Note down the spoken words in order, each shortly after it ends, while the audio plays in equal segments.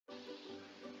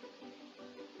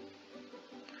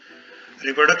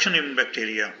Reproduction in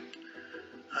bacteria.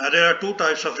 There are two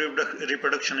types of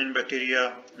reproduction in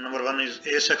bacteria. Number one is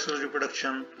asexual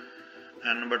reproduction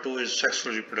and number two is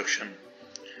sexual reproduction.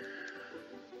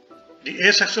 The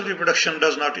asexual reproduction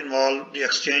does not involve the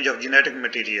exchange of genetic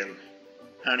material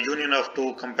and union of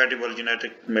two compatible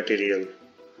genetic material.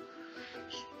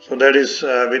 So that is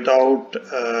without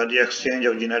the exchange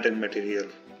of genetic material.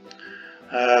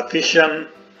 Fission,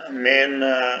 main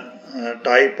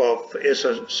type of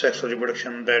asexual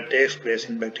reproduction that takes place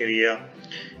in bacteria,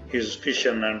 is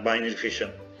fission and binary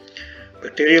fission.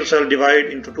 Bacterial cells divide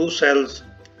into two cells,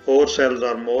 4 cells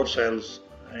or more cells.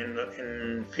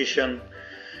 In fission,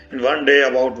 in one day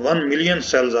about 1 million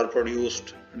cells are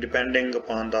produced, depending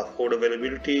upon the food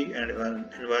availability and when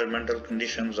environmental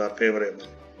conditions are favorable.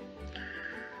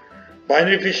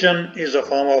 Binary fission is a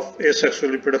form of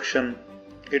asexual reproduction.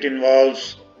 It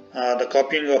involves the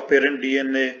copying of parent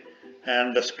DNA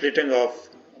and the splitting of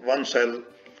one cell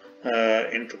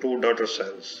into two daughter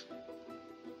cells.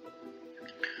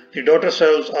 The daughter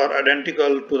cells are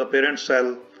identical to the parent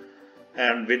cell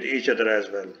and with each other as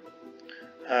well.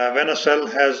 When a cell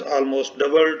has almost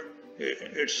doubled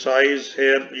its size,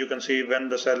 here you can see when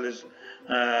the cell is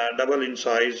double in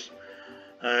size,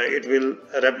 it will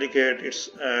replicate its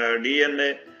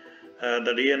DNA.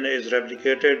 The DNA is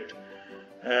replicated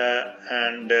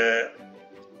and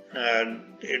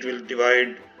it will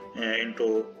divide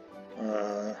into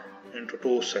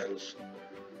two cells.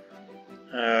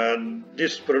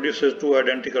 This produces two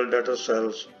identical daughter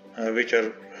cells which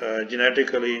are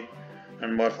genetically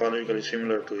and morphologically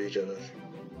similar to each other.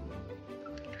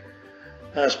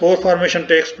 Spore formation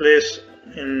takes place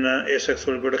in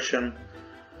asexual reproduction.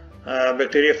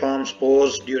 Bacteria form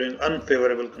spores during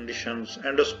unfavorable conditions.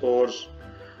 Endospores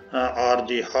are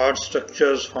the hard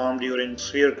structures formed during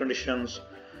severe conditions.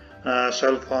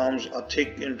 Cell forms a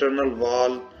thick internal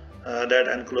wall that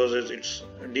encloses its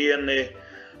DNA.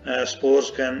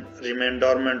 Spores can remain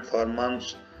dormant for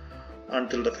months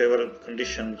until the favorable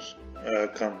conditions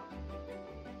come.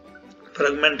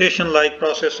 Fragmentation-like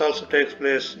process also takes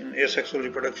place in asexual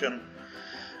reproduction.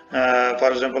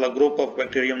 For example, a group of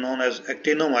bacterium known as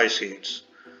actinomycetes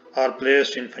are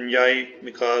placed in fungi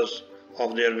because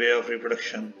of their way of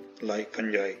reproduction like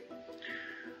fungi.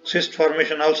 Cyst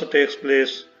formation also takes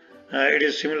place. It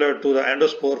is similar to the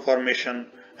endospore formation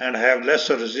and have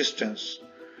lesser resistance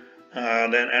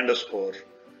than endospore,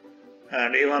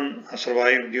 and even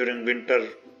survive during winter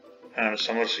and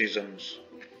summer seasons.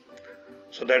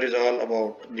 So that is all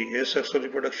about the asexual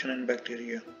reproduction in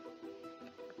bacteria.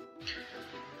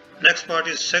 Next part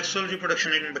is sexual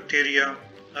reproduction in bacteria.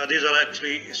 These are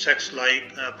actually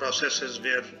sex-like processes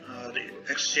where the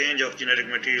exchange of genetic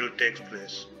material takes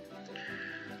place.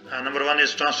 Number one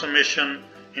is transformation.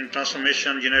 In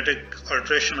transformation, genetic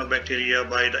alteration of bacteria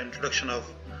by the introduction of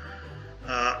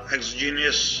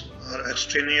exogenous or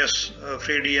extraneous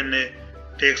free DNA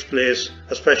takes place,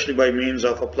 especially by means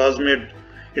of a plasmid.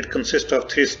 It consists of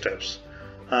 3 steps.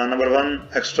 Number one,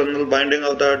 external binding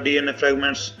of the DNA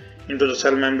fragments into the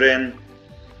cell membrane,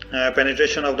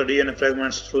 penetration of the DNA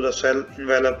fragments through the cell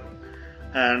envelope,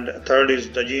 and third is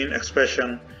the gene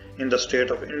expression in the state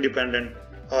of independent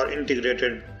or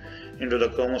integrated into the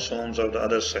chromosomes of the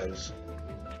other cells.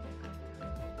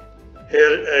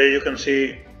 Here you can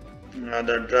see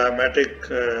the dramatic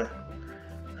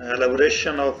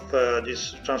elaboration of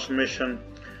this transformation.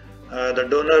 The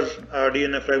donor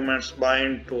DNA fragments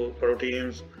bind to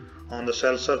proteins on the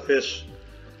cell surface,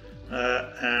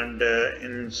 and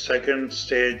in second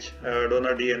stage,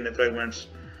 donor DNA fragments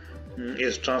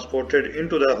is transported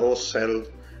into the host cell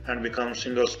and becomes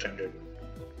single-stranded.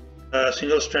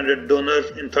 Single-stranded donor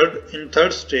in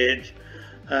third stage,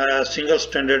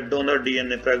 single-stranded donor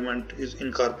DNA fragment is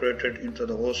incorporated into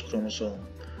the host chromosome,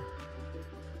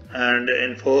 and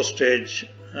in fourth stage,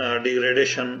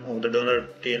 degradation of the donor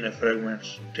DNA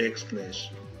fragments takes place.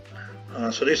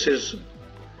 So this is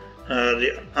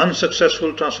the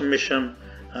unsuccessful transformation.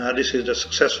 This is the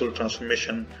successful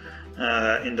transformation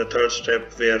in the third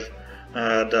step, where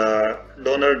the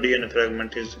donor DNA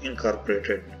fragment is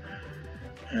incorporated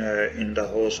in the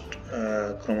host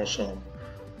chromosome.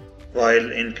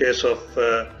 While in case of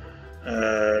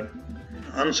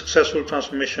unsuccessful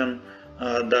transformation,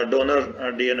 the donor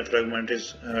DNA fragment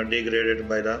is degraded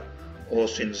by the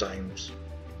host enzymes.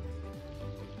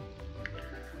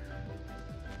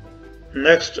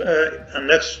 Next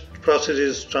process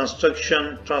is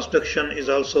transduction. Transduction is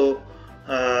also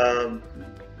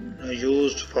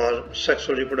used for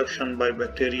sexual reproduction by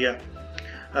bacteria.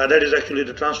 That is actually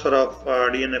the transfer of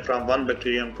DNA from one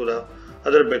bacterium to the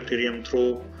other bacterium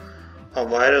through a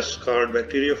virus called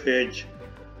bacteriophage.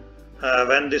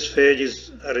 when this phage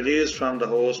is released from the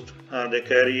host, they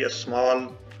carry a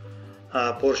small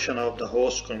portion of the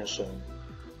host chromosome.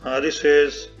 This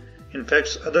phase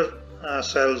infects other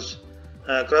cells.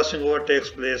 Crossing over takes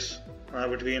place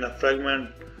between a fragment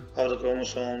of the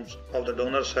chromosomes of the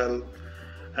donor cell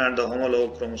and the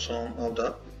homologue chromosome of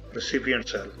the recipient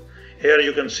cell. Here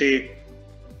you can see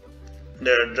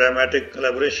the diagrammatic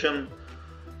elaboration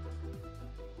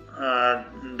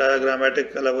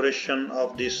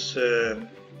of this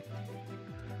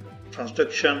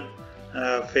transduction.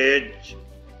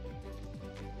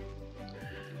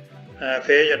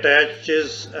 Phage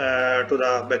attaches to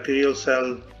the bacterial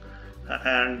cell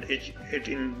and it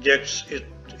injects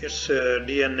its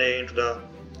DNA into the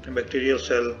bacterial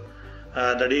cell.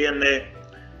 The DNA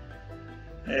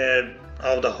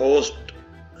of the host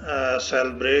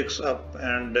cell breaks up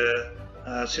and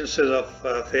synthesis of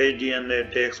phage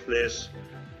DNA takes place.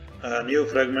 New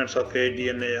fragments of phage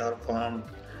DNA are formed.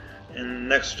 In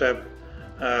next step,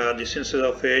 the synthesis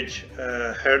of phage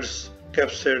heads,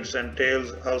 capsids and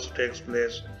tails also takes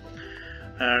place,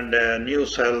 and new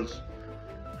phage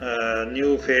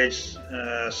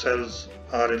cells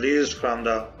are released from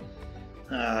the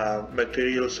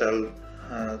bacterial cell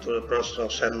through the process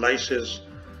of cell lysis.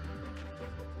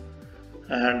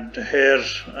 And here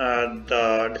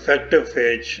the defective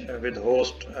phage with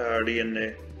host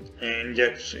DNA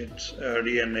injects its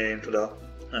DNA into the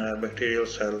bacterial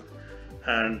cell,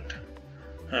 and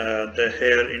the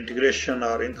here integration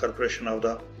or incorporation of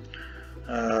the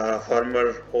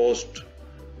former host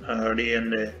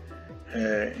DNA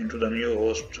into the new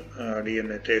host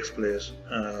DNA takes place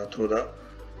through the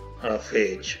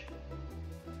phage.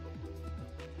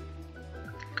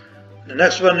 The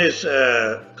next one is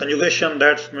conjugation,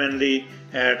 that mainly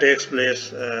takes place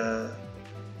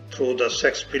through the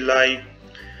sex pili.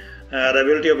 The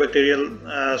ability of bacterial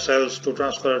cells to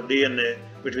transfer DNA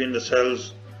between the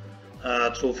cells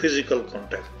through physical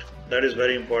contact. That is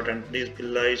very important. These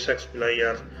pili, sex pili,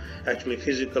 are actually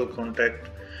physical contact.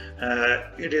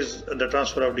 It is the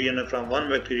transfer of DNA from one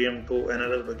bacterium to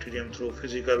another bacterium through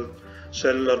physical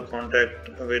cellular contact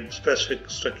with specific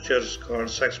structures called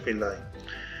sex pili.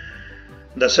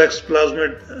 The sex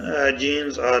plasmid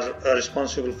genes are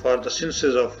responsible for the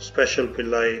synthesis of special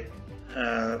pili,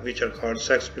 which are called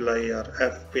sex pili or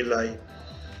F pili.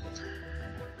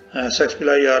 Sex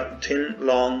pili are thin,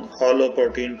 long, hollow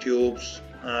protein tubes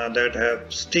that have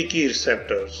sticky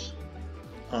receptors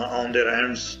on their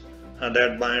ends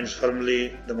that binds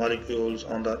firmly the molecules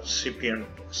on the recipient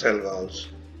cell walls.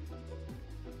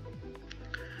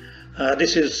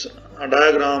 This is a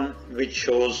diagram which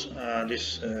shows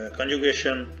this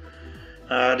conjugation.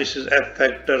 This is F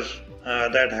factor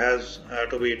that has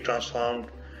to be transformed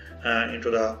into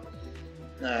the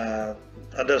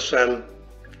other cell.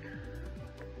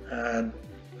 The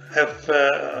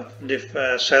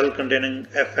cell containing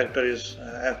F factor is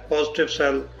F positive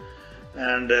cell,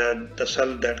 and the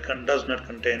cell that does not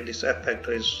contain this F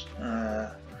factor is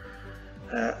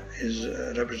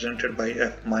represented by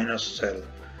F minus cell.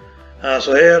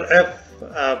 So here F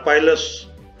pilus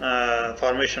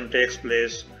formation takes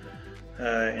place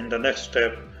in the next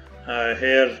step.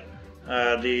 Here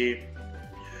the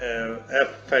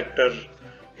F factor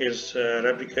is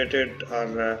replicated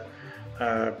or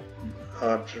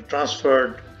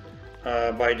transferred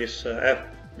by this F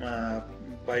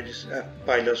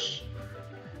pilus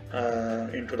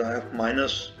into the F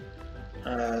minus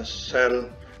cell,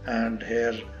 and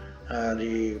here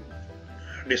the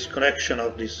disconnection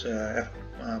of this F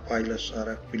pilus or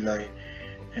F pili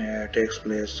takes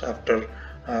place after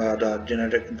the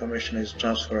genetic information is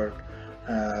transferred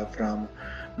from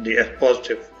the F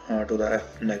positive to the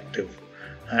F negative,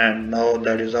 and now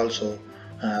that is also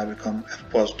become F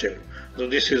positive. So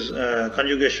this is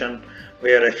conjugation,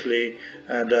 where actually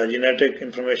the genetic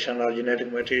information or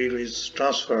genetic material is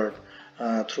transferred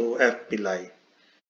through F pili.